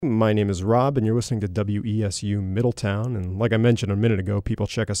My name is Rob, and you're listening to WESU Middletown. And like I mentioned a minute ago, people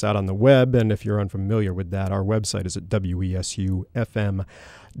check us out on the web. And if you're unfamiliar with that, our website is at wesufm.org.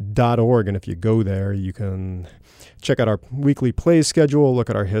 And if you go there, you can check out our weekly play schedule,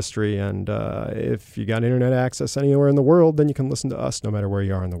 look at our history. And if you got internet access anywhere in the world, then you can listen to us no matter where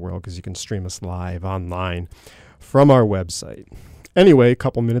you are in the world, because you can stream us live online from our website. Anyway, a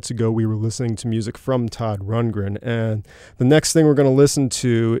couple minutes ago, we were listening to music from Todd Rundgren, and the next thing we're going to listen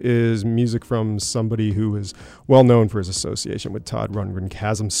to is music from somebody who is well known for his association with Todd Rundgren,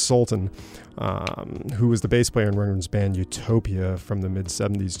 Kasim Sulton, who was the bass player in Rundgren's band Utopia from the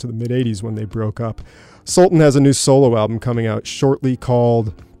mid-'70s to the mid-'80s when they broke up. Sulton has a new solo album coming out shortly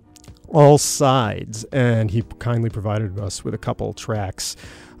called All Sides, and he kindly provided us with a couple tracks,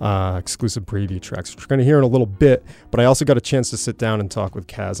 exclusive preview tracks, which we're going to hear in a little bit. But I also got a chance to sit down and talk with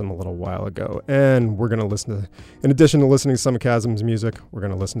Kasim a little while ago, and we're going to listen to, in addition to listening to some of Kasim's music, we're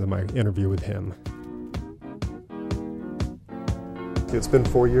going to listen to my interview with him. It's been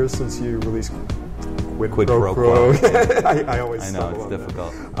 4 years since you released Quid Pro Quo. I always know, it's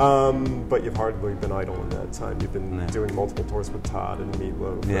difficult. But you've hardly been idle in that time. You've been doing multiple tours with Todd and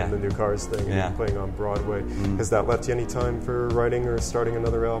Meatloaf and the New Cars thing, and playing on Broadway. Has that left you any time for writing or starting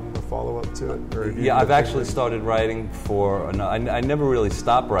another album or follow-up to it? Or I've actually started writing for... I never really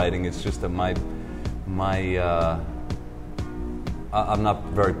stopped writing. It's just that I'm not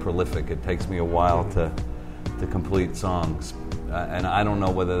very prolific. It takes me a while to complete songs. And I don't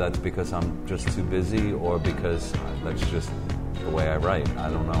know whether that's because I'm just too busy or because that's just the way I write. I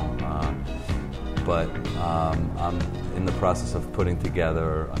don't know. But I'm in the process of putting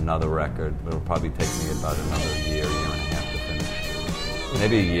together another record. It'll probably take me about another year and a half to finish.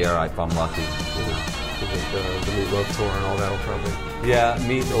 Maybe a year if I'm lucky. The Meatloaf tour and all that'll probably... Yeah,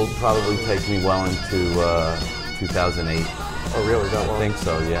 Meat will probably take me well into 2008. Oh, really? That long? I think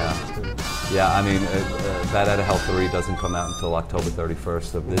so, yeah. Yeah, I mean, Bad Outta Hell 3 doesn't come out until October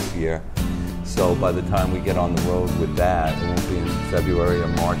 31st of this year. So by the time we get on the road with that, it won't be in February or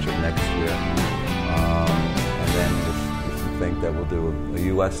March of next year. And then if you think that we'll do a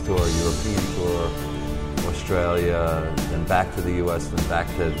U.S. tour, a European tour, Australia, then back to the U.S., then back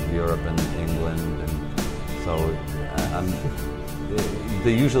to Europe and England. And so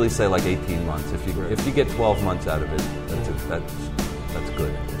they usually say like 18 months. If you get 12 months out of it, that's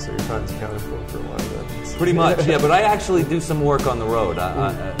good. So your time's accounted for a while then. Pretty much, yeah. But I actually do some work on the road.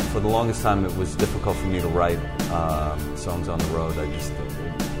 For the longest time, it was difficult for me to write songs on the road. I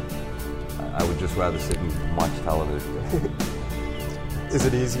would just rather sit and watch television. Is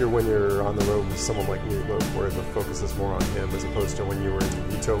it easier when you're on the road with someone like Meatloaf, where the focus is more on him, as opposed to when you were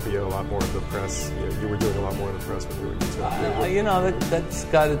in Utopia, a lot more of the press? You were doing a lot more of the press when you were in Utopia. That's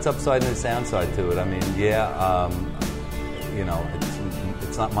got its upside and its downside to it. I mean,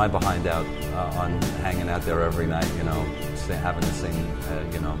 it's not my behind out on hanging out there every night, having to sing,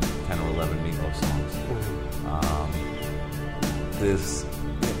 10 or 11 Meatloaf songs.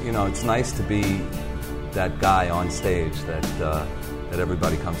 It's nice to be that guy on stage that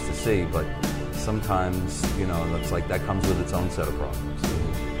everybody comes to see, but sometimes, it's like that comes with its own set of problems.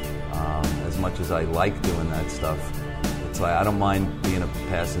 As much as I like doing that stuff, it's like I don't mind being a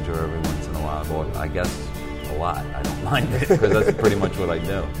passenger every once in a while. Well, I guess a lot. I don't mind it because that's pretty much what I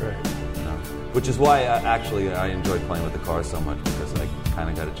do. Right. Which is why I enjoy playing with the Cars so much, because I kind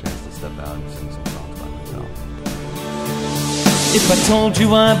of got a chance to step out and sing some songs by myself. If I told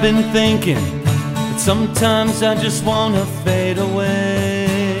you I've been thinking that sometimes I just want to fade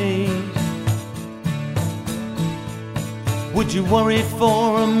away, would you worry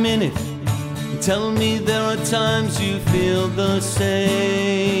for a minute and tell me there are times you feel the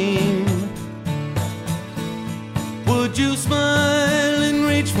same? Would you smile and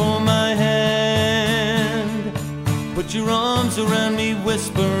reach for my hand, put your arms around me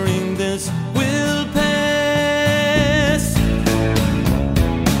whispering this will pass?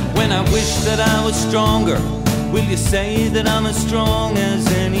 When I wish that I was stronger, will you say that I'm as strong as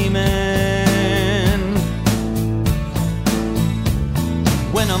any man?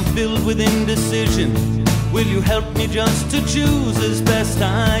 When I'm filled with indecision, will you help me just to choose as best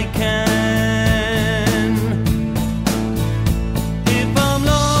I can?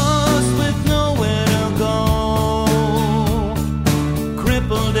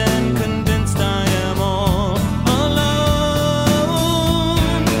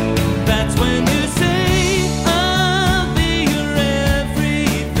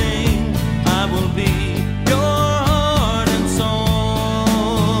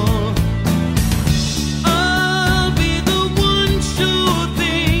 I'll be the one sure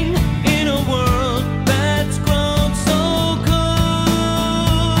thing in a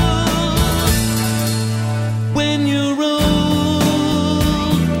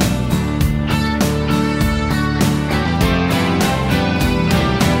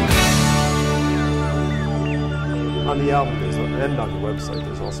website,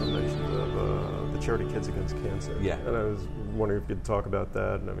 there's also mentions of the charity Kids Against Cancer. Yeah. And I was wondering if you could talk about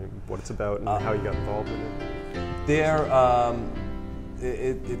that, and I mean, what it's about and how you got involved in it.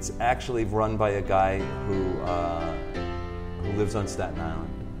 It's actually run by a guy who lives on Staten Island.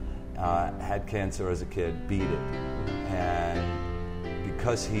 Had cancer as a kid, beat it, and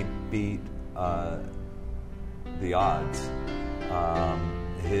because he beat the odds,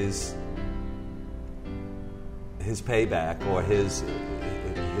 his payback or his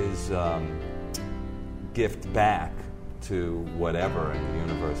gift back to whatever in the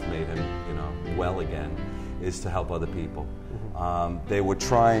universe made him, well again, is to help other people. They were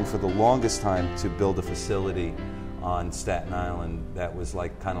trying for the longest time to build a facility on Staten Island that was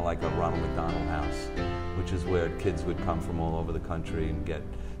kind of like a Ronald McDonald House, which is where kids would come from all over the country and get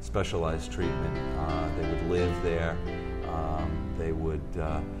specialized treatment. They would live there. They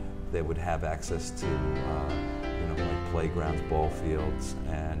would have access to like playgrounds, ball fields,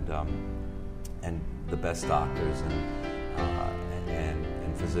 and the best doctors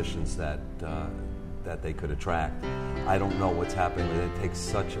and physicians that they could attract. I don't know what's happening with it. It takes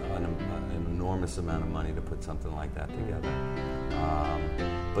such an enormous amount of money to put something like that together.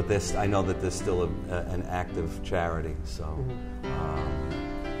 But I know that there's still an active charity, so.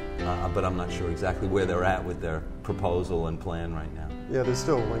 But I'm not sure exactly where they're at with their proposal and plan right now. Yeah, there's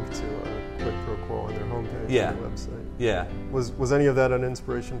still a link to Quid Pro Quo on their homepage on the website. Yeah. Was any of that an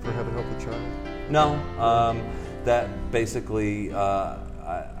inspiration for Heaven Help the Child? No. That basically,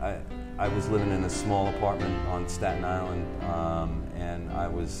 I was living in a small apartment on Staten Island, and I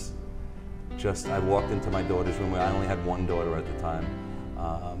walked into my daughter's room. I only had one daughter at the time,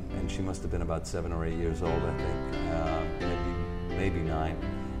 and she must have been about 7 or 8 years old, I think, maybe 9.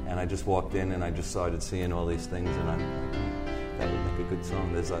 And I just walked in and I just started seeing all these things, and I'm like, that would make a good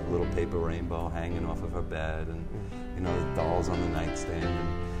song. There's that little paper rainbow hanging off of her bed, and the dolls on the nightstand.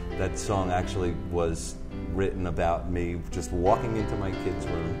 And that song actually was written about me just walking into my kid's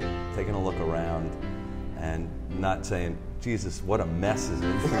room, taking a look around, and not saying, Jesus, what a mess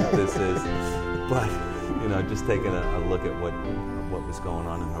this is, but just taking a look at what was going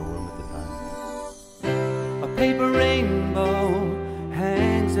on in her room at the time. A paper rainbow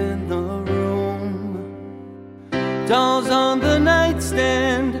hangs in the room, dolls on the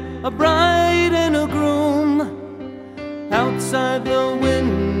nightstand, a bride and a groom. Outside the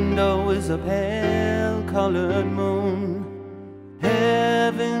window is a pale-colored moon.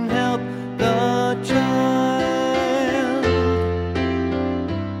 Heaven help the child.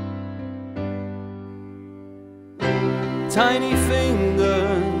 Tiny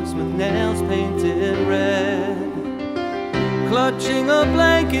fingers with nails painted red, clutching a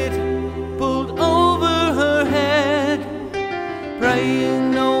blanket pulled over her head,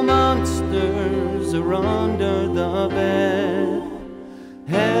 praying no monsters are under the bed.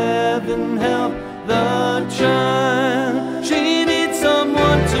 Heaven help the child. She needs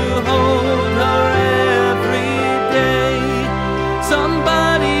someone to hold her every day,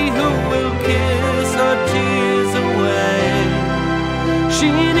 somebody who will kiss her tears away. She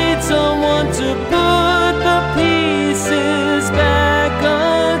needs someone to put the pieces back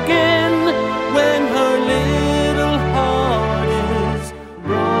again when her little heart is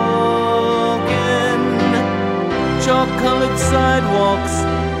broken. Chalk-colored sidewalks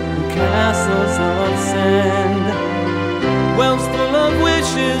and castles of sand, wells full of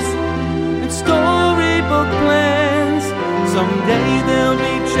wishes and storybook plans. Someday there'll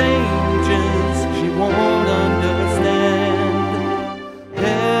be changes she won't understand.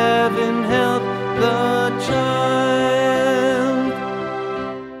 Heaven help the child.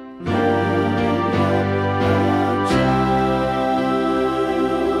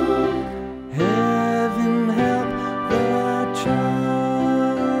 Heaven help the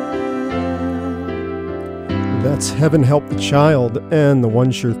child. That's Heaven Help the Child and The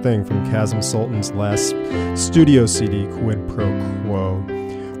One Sure Thing from Kasim Sulton's last studio CD, Quid Pro Quo.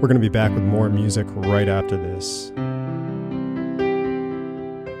 We're going to be back with more music right after this.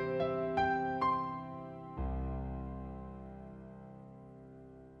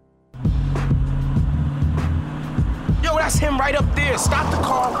 Yo, that's him right up there. Stop the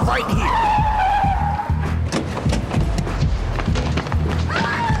car right here.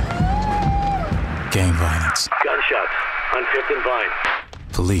 Gang violence. Gunshots on 5th and Vine.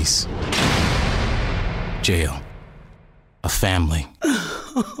 Police. Jail. A family.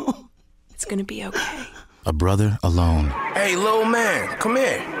 It's gonna be okay. A brother alone. Hey, little man, come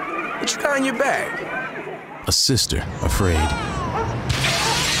here. What you got in your bag? A sister afraid.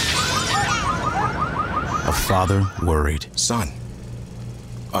 A father worried. Son,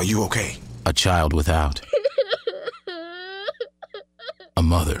 are you okay? A child without. a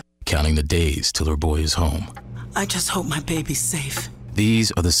mother counting the days till her boy is home. I just hope my baby's safe.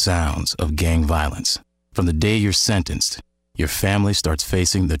 These are the sounds of gang violence. From the day you're sentenced, your family starts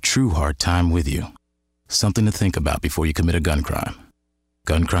facing the true hard time with you. Something to think about before you commit a gun crime.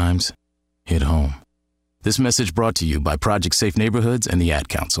 Gun crimes hit home. This message brought to you by Project Safe Neighborhoods and the Ad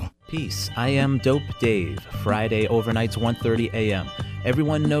Council. Peace. I am Dope Dave. Friday overnights 1:30 a.m.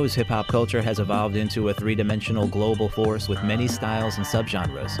 Everyone knows hip-hop culture has evolved into a three-dimensional global force with many styles and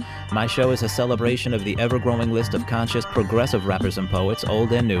subgenres. My show is a celebration of the ever-growing list of conscious, progressive rappers and poets,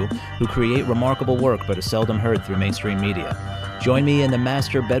 old and new, who create remarkable work but are seldom heard through mainstream media. Join me in the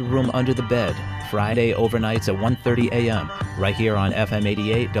master bedroom under the bed, Friday overnights at 1:30 a.m., right here on FM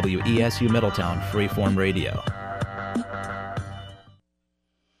 88 WESU Middletown, Freeform Radio.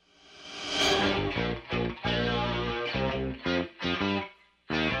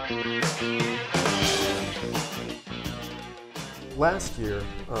 Last year,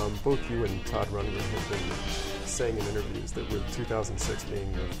 both you and Todd Rundgren have been saying in interviews that with 2006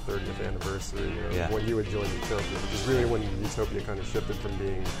 being the 30th anniversary of when you had joined Utopia, which is really when Utopia kind of shifted from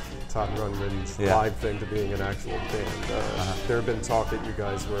being Todd Rundgren's live thing to being an actual band. There had been talk that you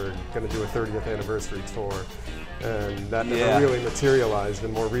guys were going to do a 30th anniversary tour, and that never really materialized.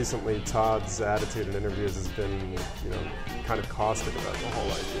 And more recently, Todd's attitude in interviews has been, kind of caustic about the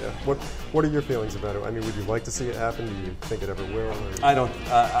whole idea. What are your feelings about it? I mean, would you like to see it happen? Do you think it ever will? Or? I don't.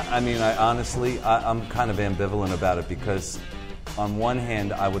 I'm kind of ambivalent about it because, on one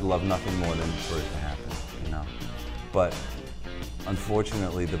hand, I would love nothing more than for it to happen, But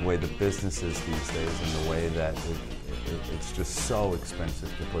unfortunately, the way the business is these days, and the way that it's just so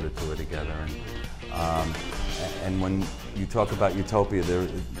expensive to put a tour together, and when you talk about Utopia,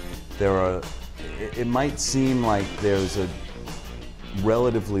 there are. It might seem like there's a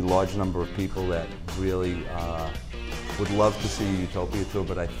relatively large number of people that really would love to see a Utopia tour,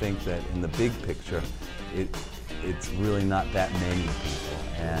 but I think that in the big picture, it's really not that many people,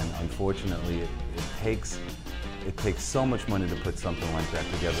 and unfortunately, it takes so much money to put something like that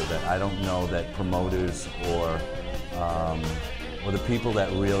together that I don't know that promoters or the people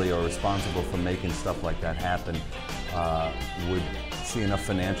that really are responsible for making stuff like that happen would see enough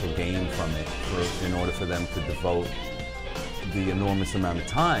financial gain from it in order for them to devote the enormous amount of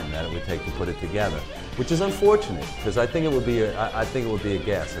time that it would take to put it together, which is unfortunate because I think it would be a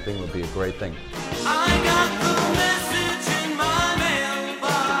gas. I think it would be a great thing. I got the message in my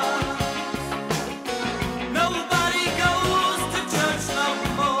mailbox. Nobody goes to church no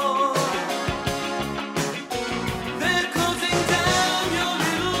more. They're closing down your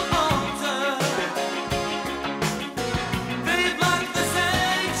little altar. They've locked the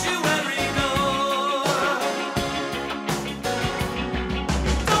sanctuary door.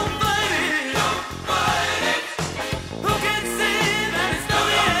 Don't fight it. Don't fight it. Who can see that it's not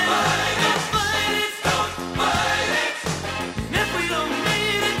the end? Don't fight it. Don't fight it. And if we don't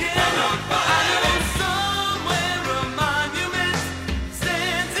meet again, I know somewhere a monument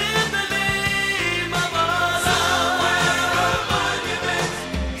stands in the name of us. Somewhere a monument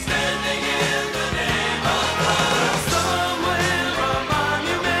standing in the name of us. Somewhere a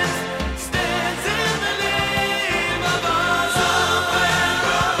monument stands in the name of us. Somewhere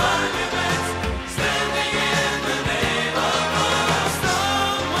a monument standing in the name of us.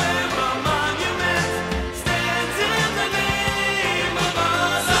 Somewhere a monument stands in the name of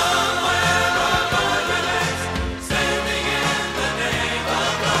us. Somewhere a monument standing in the name of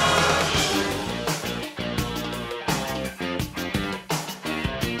us.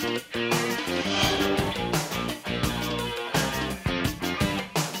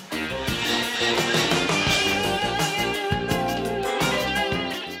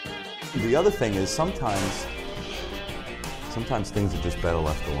 The other thing is sometimes things are just better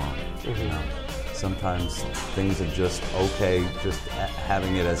left alone. Sometimes things are just okay, just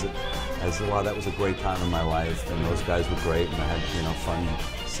having it as well. That was a great time in my life, and those guys were great, and I had fun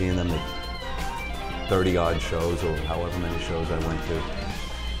seeing them at 30-odd shows or however many shows I went to.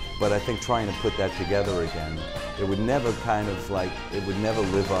 But I think trying to put that together again, it would never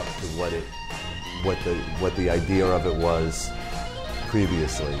live up to what the idea of it was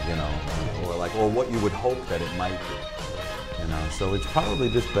previously, or what you would hope that it might be, So it's probably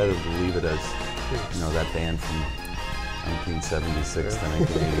just better to leave it as, that band from 1976 to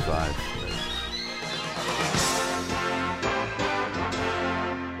 1985.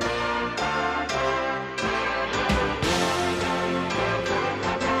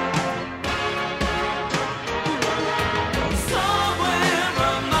 Somewhere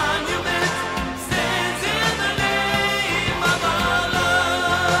a monument stands in the name of Allah.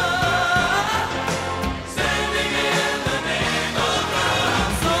 Standing in the name of Allah.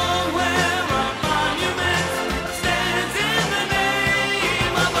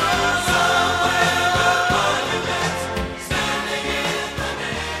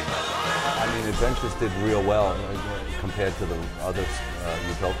 real well compared to the other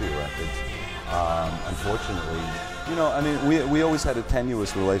Utopia records. Unfortunately, we always had a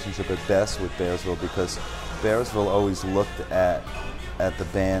tenuous relationship at best with Bearsville because Bearsville always looked at the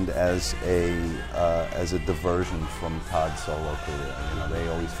band as a diversion from Todd's solo career. They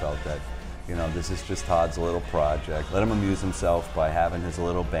always felt that, this is just Todd's little project. Let him amuse himself by having his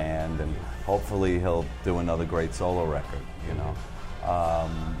little band, and hopefully he'll do another great solo record.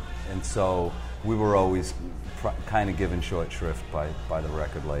 And so we were always kind of given short shrift by the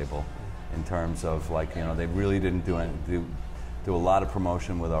record label in terms of they really didn't do a lot of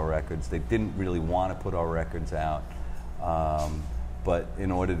promotion with our records. They didn't really want to put our records out. But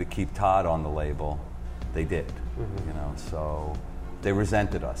in order to keep Todd on the label, they did, so they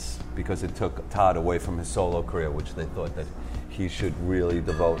resented us because it took Todd away from his solo career, which they thought that he should really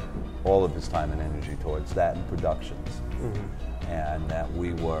devote all of his time and energy towards that and productions, and that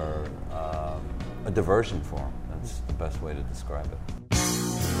we were a diversion for him. That's the best way to describe it.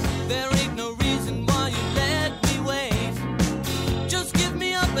 There ain't no reason why you let me wait. Just give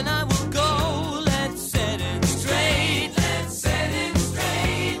me up and I will go. Let's set it straight. Let's set it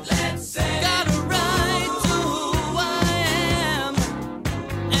straight. Let's set it. Got a right to who I am.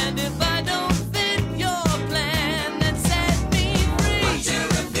 And if I don't fit your plan, then set me free. But you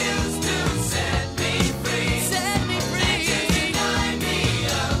refuse to set me free. Set me free. And you deny me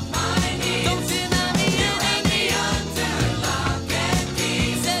of my needs. Don't deny me. You hang me under lock and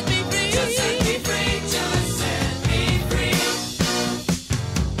key. Set me free. Just set me free. Just set me free.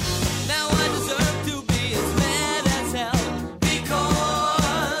 Now I deserve to be as mad as hell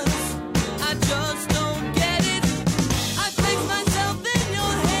because I just don't get it. I place myself in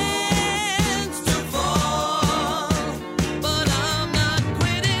your hands to fall, but I'm not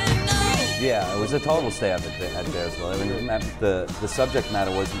quitting, no. Yeah, it was a total stab at Bearsville. The subject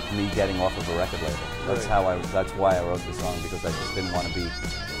matter wasn't me getting off of a record label. That's that's why I wrote the song, because I just didn't want to be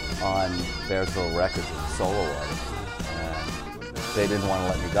on Bearsville Records as a solo artist. And they didn't want to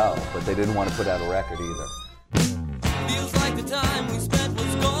let me go, but they didn't want to put out a record either. Feels like the time we spent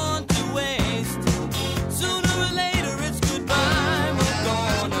was gone to waste. Sooner or later it's goodbye. We're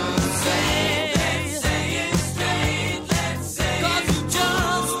gonna say, let's say it straight. Let's say it. 'Cause you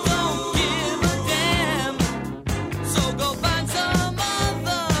just don't give a damn. So go find some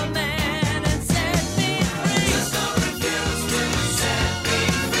other man and set me free. Just don't refuse to set me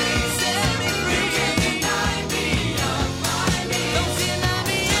free. Set me free. You can't deny me of my needs. Don't deny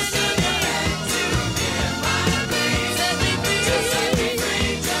me. Just turn your head to hear my plea. Set me free. Just set me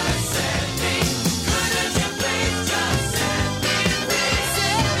free. Just set me. Good as your place. Just set me free.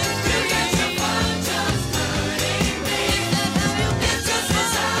 Set me free. You get your fun just hurting me. It's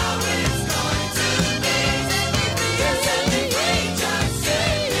just how it's going to be. Set me free. Just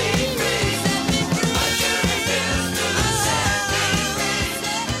set me free. Just set me free. But you refuse to set me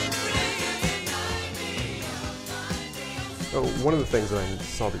free. Oh, one of the things that I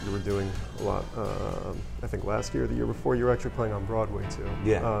saw that you were doing a lot, I think last year, the year before, you were actually playing on Broadway too.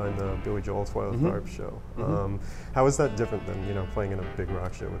 Yeah. In the Billy Joel Twyla Tharp show. How is that different than playing in a big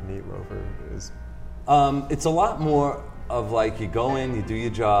rock show with Meat Rover? It's a lot more of you go in, you do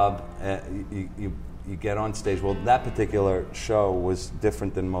your job, you get on stage. Well, that particular show was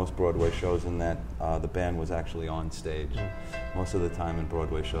different than most Broadway shows in that the band was actually on stage. Most of the time in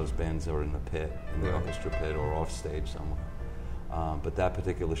Broadway shows, bands are in the pit, in the orchestra pit, or off stage somewhere. But that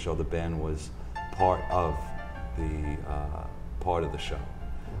particular show, the band was part of the show.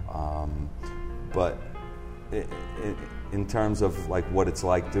 But in terms of what it's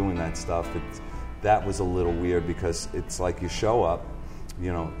like doing that stuff, that was a little weird because it's you show up,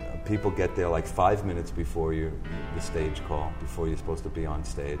 people get there 5 minutes before the stage call, before you're supposed to be on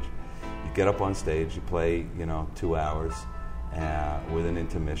stage. You get up on stage, you play 2 hours with an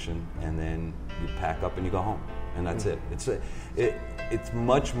intermission, and then you pack up and you go home, and that's it. It's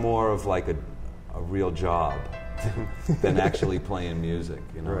much more of a real job than actually playing music.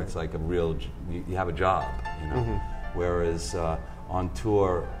 Right. It's a real, you have a job. Whereas on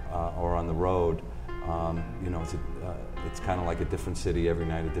tour or on the road, it's kind of like a different city every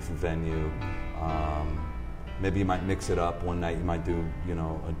night, a different venue. Maybe you might mix it up. One night you might do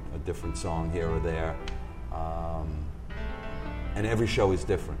a different song here or there. And every show is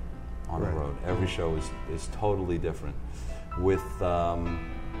different on the road. Every show is totally different.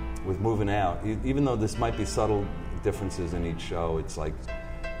 With moving out, even though this might be subtle differences in each show, it's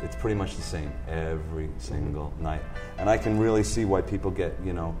pretty much the same every single night. And I can really see why people get,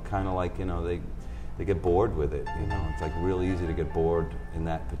 kind of they get bored with it. It's real easy to get bored in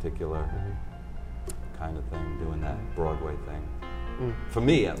that particular kind of thing, doing that Broadway thing. For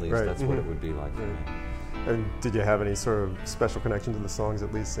me, at least, that's what it would be like for me. And did you have any sort of special connection to the songs,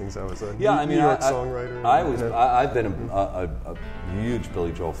 at least since I was a New York songwriter? I've been a huge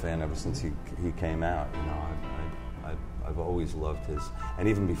Billy Joel fan ever since he came out. You know, I've always loved his, and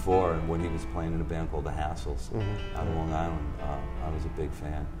even before when he was playing in a band called the Hassles out of Long Island, I was a big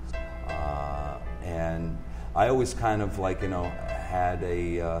fan. And I always kind of had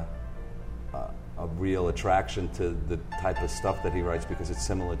a real attraction to the type of stuff that he writes because it's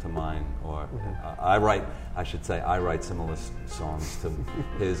similar to mine. Or I write similar songs to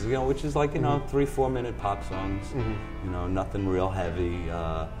his, which is 3-4 minute pop songs. Nothing real heavy,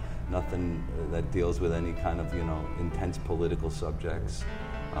 nothing that deals with any kind of intense political subjects.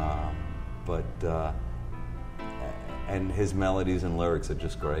 And his melodies and lyrics are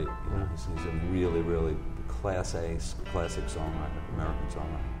just great. He's a really, really classic songwriter, American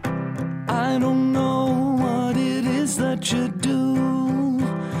songwriter. I don't know what it is that you do.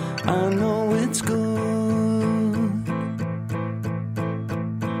 I know it's good.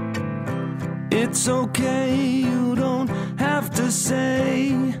 It's okay, you don't have to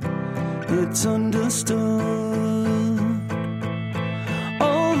say it's understood.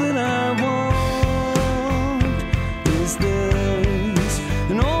 All that I want is this,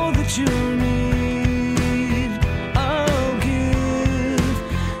 and all that you need.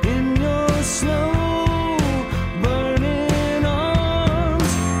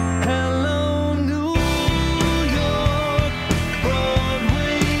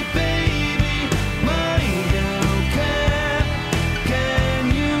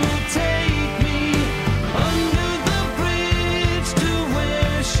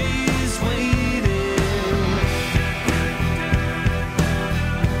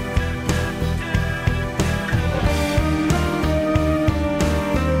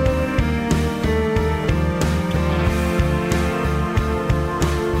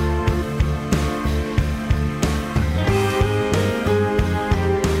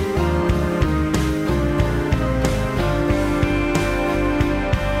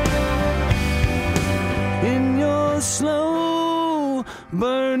 Slow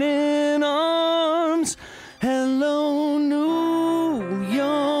burning arms, hello New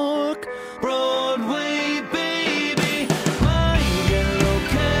York, Broadway baby, my yellow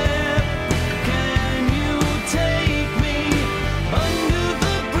cab, can you take me under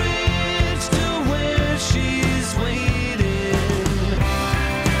the bridge to where she's waiting?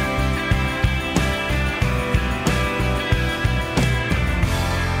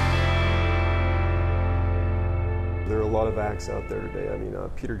 There are a lot of acts out there today. I mean,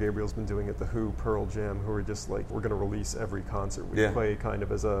 Peter Gabriel's been doing it, The Who, Pearl Jam, who are just we're going to release every concert we play kind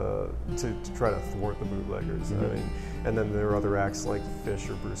of as to try to thwart the bootleggers. I mean, and then there are other acts like Fish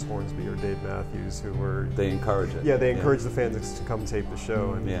or Bruce Hornsby or Dave Matthews who are... They encourage it. Yeah, they encourage the fans to come tape the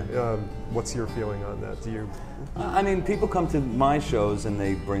show. And what's your feeling on that? Do you... I mean, people come to my shows and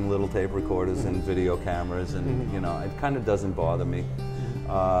they bring little tape recorders and video cameras and, it kind of doesn't bother me.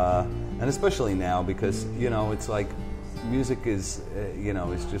 And especially now because, it's like music is,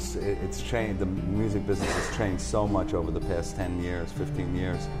 it's changed. The music business has changed so much over the past 10 years, 15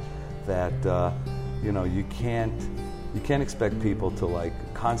 years that, you can't expect people to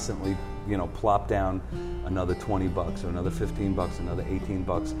constantly, plop down another $20 or another $15, another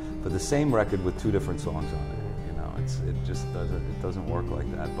 $18 for the same record with 2 different songs on it. It just doesn't work like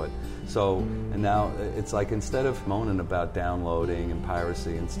that. But so, and now it's like instead of moaning about downloading and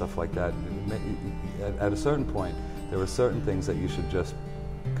piracy and stuff like that, at a certain point, there are certain things that you should just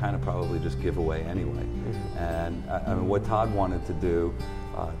kind of probably just give away anyway. And I mean, what Todd wanted to do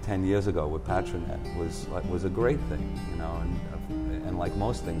 10 years ago with Patronet was a great thing, and like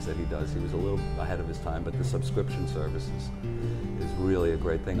most things that he does, he was a little ahead of his time, but the subscription services is really a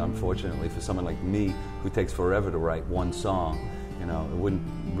great thing. Unfortunately, for someone like me, who takes forever to write one song, it wouldn't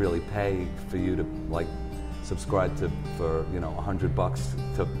really pay for you to subscribe for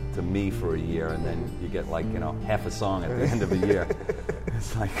 $100 to me for a year, and then you get half a song at the end of a year.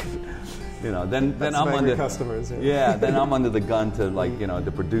 It's like, then I'm under customers. Then I'm under the gun to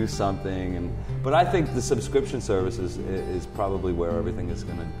to produce something, but I think the subscription services is probably where everything is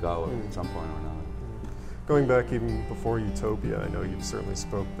going to go at some point or another. Going back even before Utopia, I know you've certainly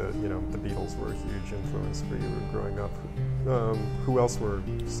spoke that the Beatles were a huge influence for you growing up. Who else were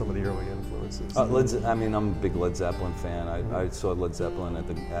some of the early influences? I'm a big Led Zeppelin fan. I saw Led Zeppelin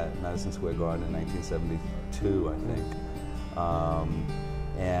at Madison Square Garden in 1972, I think.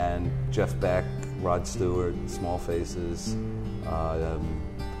 And Jeff Beck, Rod Stewart, Small Faces. All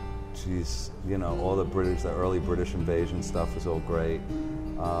the early British invasion stuff was all great.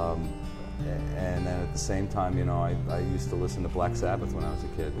 And then at the same time, I used to listen to Black Sabbath when I was a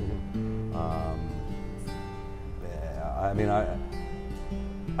kid. I mean,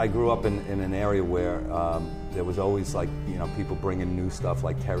 I grew up in an area where there was always like, you know, people bringing new stuff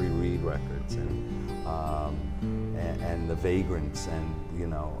like Terry Reid records and the Vagrants and, you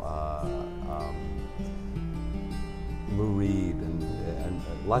know, Lou Reed and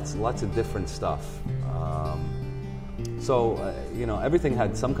lots of different stuff. So you know, everything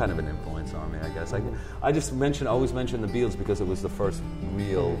had some kind of an influence on me, I guess. I just always mention the Beatles because it was the first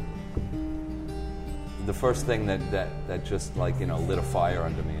thing that just, like, you know, lit a fire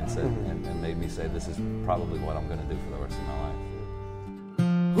under me and said and made me say, this is probably what I'm going to do for the rest of my life.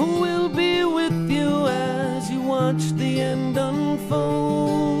 Who will be with you as you watch the end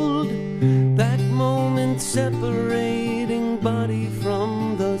unfold? That moment separating body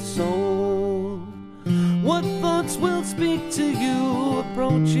from the soul. What thoughts will speak to you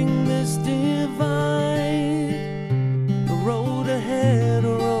approaching this divide? The road ahead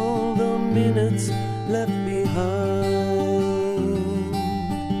or all the minutes left behind?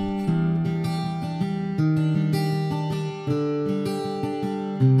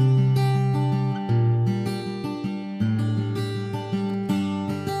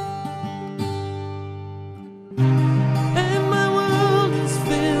 And my world is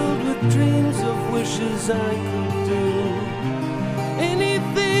filled with dreams of wishes I could do.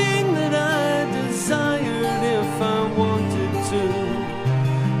 Anything that I desired if I wanted to.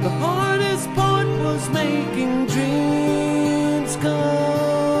 The hardest part was making dreams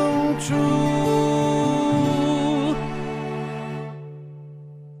come true.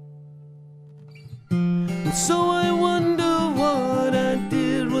 And so I wonder what I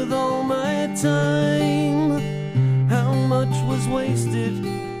did with all my time. How much was wasted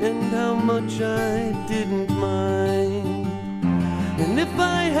and how much I didn't mind. And if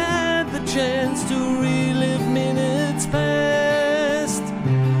I had the chance to relive minutes past,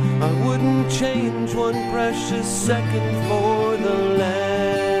 I wouldn't change one precious second for the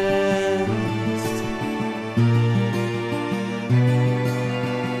last.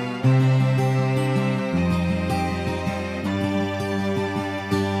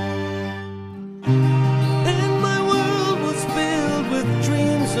 And my world was filled with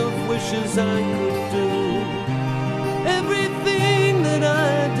dreams of wishes I could do. Everything that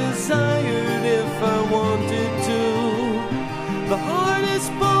I desired if I wanted to. The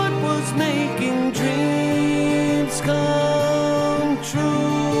hardest part was making dreams come true.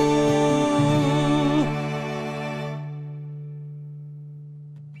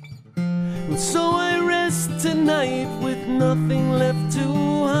 And so I rest tonight with nothing left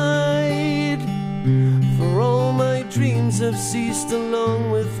to hide. For all my dreams have ceased along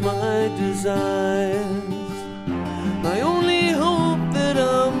with my desires. I only hope that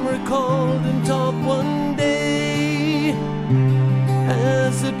I'm recalled and taught one day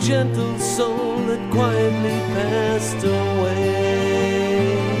as a gentle soul that quietly passed away.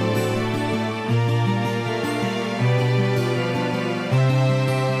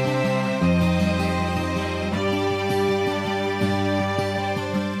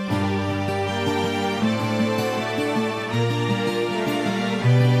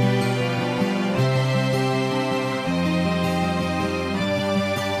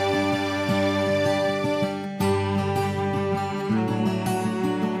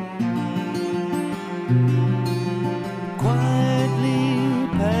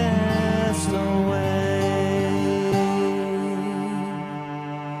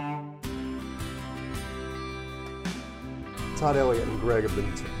 Todd Elliott and Greg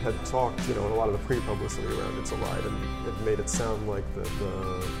had talked, you know, in a lot of the pre-publicity around It's Alive, and it made it sound like the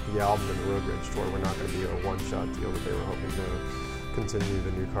album and the Road Rage tour were not going to be a one-shot deal, that they were hoping to continue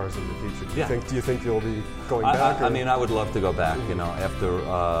the New Cars in the future. Do you think you'll be going back? I mean, I would love to go back, you know, after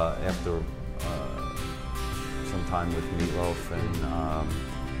some time with Meatloaf,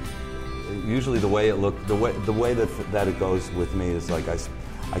 and usually the way it looked, the way that it goes with me is like I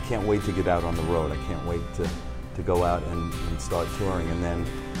can't wait to get out on the road. I can't wait to go out and start touring, and then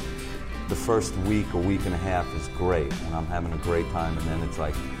the first week or week and a half is great, and I'm having a great time, and then it's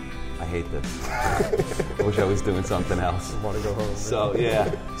like, I hate this. I wish I was doing something else. I want to go home. So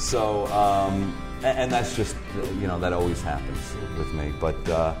and that's just, you know, that always happens with me. But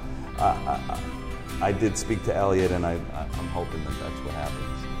I did speak to Elliott, and I'm hoping that that's what happens.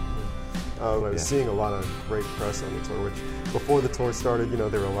 I was seeing a lot of great press on the tour, which before the tour started, you know,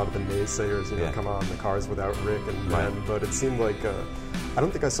 there were a lot of the naysayers, you know, come on, the Cars without Rick and Glenn, but it seemed like I don't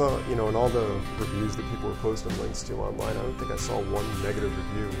think I saw, in all the reviews that people were posting links to online, I don't think I saw one negative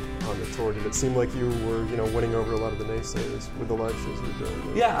review on the tour. Did it seem like you were, winning over a lot of the naysayers with the live shows you were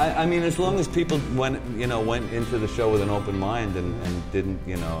doing? Yeah, I mean, as long as people went into the show with an open mind and didn't,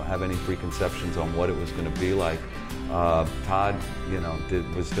 have any preconceptions on what it was going to be like. Todd,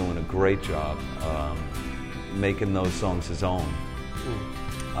 was doing a great job making those songs his own.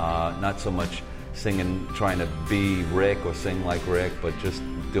 Not so much singing, trying to be Rick or sing like Rick, but just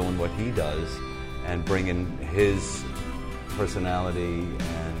doing what he does and bringing his personality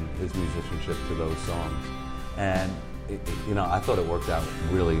and his musicianship to those songs. And, I thought it worked out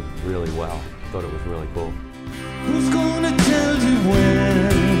really, really well. I thought it was really cool. Who's gonna tell you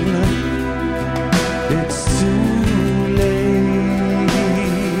when it's too late?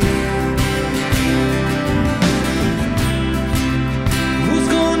 Who's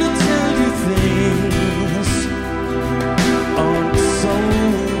gonna tell you things aren't so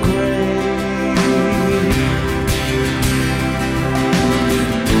great?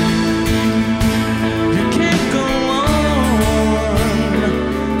 You can't go on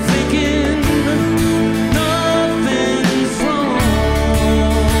thinking nothing's wrong.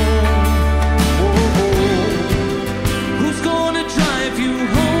 Who's gonna drive you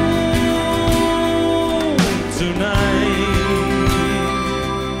home tonight?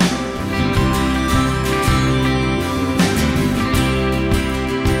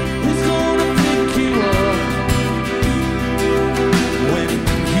 Who's gonna pick you up when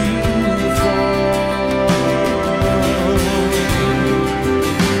you fall?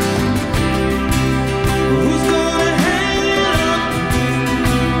 Who's gonna hang up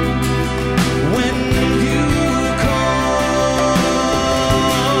when you call?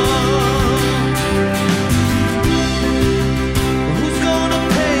 Who's gonna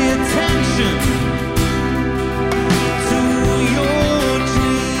pay attention to your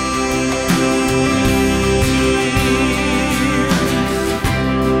dreams?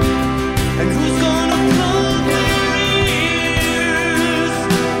 And who's gonna plug their ears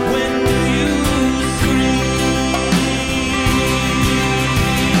when you scream?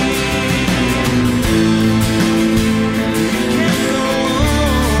 Can't go on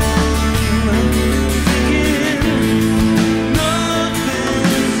thinking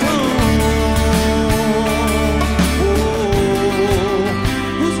nothing's wrong.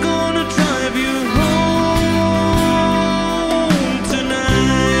 Who's gonna drive you home tonight?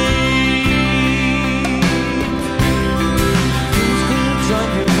 Who's gonna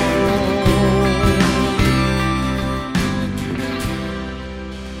drive you home?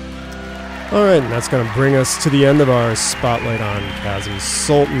 All right, and that's going to bring us to the end of our spotlight on Kasim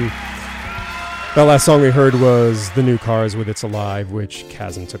Sulton. That last song we heard was The New Cars with It's Alive, which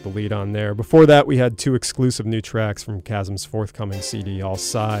Kasim took the lead on there. Before that, we had two exclusive new tracks from Kasim's forthcoming CD, All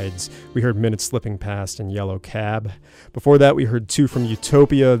Sides. We heard Minutes Slipping Past and Yellow Cab. Before that, we heard two from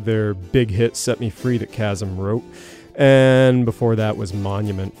Utopia, their big hit Set Me Free that Kasim wrote. And before that was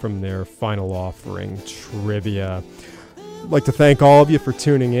Monument from their final offering, Trivia. I'd like to thank all of you for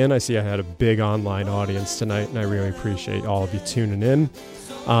tuning in. I see I had a big online audience tonight, and I really appreciate all of you tuning in.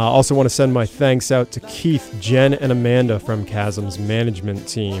 Also want to send my thanks out to Keith, Jen, and Amanda from Kasim's management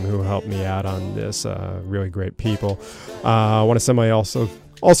team who helped me out on this. Really great people. I want to send my also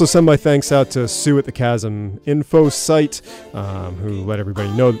send my thanks out to Sue at the Kasim info site, who let everybody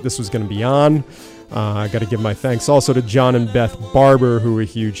know that this was going to be on. I got to give my thanks also to John and Beth Barber, who were a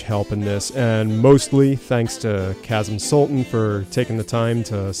huge help in this, and mostly thanks to Kasim Sulton for taking the time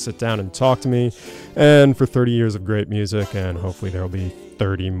to sit down and talk to me, and for 30 years of great music, and hopefully there will be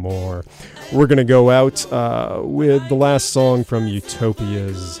 30 more. We're going to go out with the last song from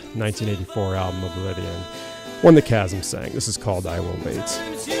Utopia's 1984 album Oblivion, one that Kasim sang. This is called I Will Wait.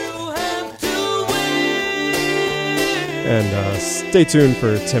 And stay tuned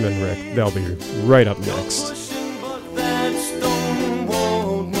for Tim and Rick. They'll be right up next.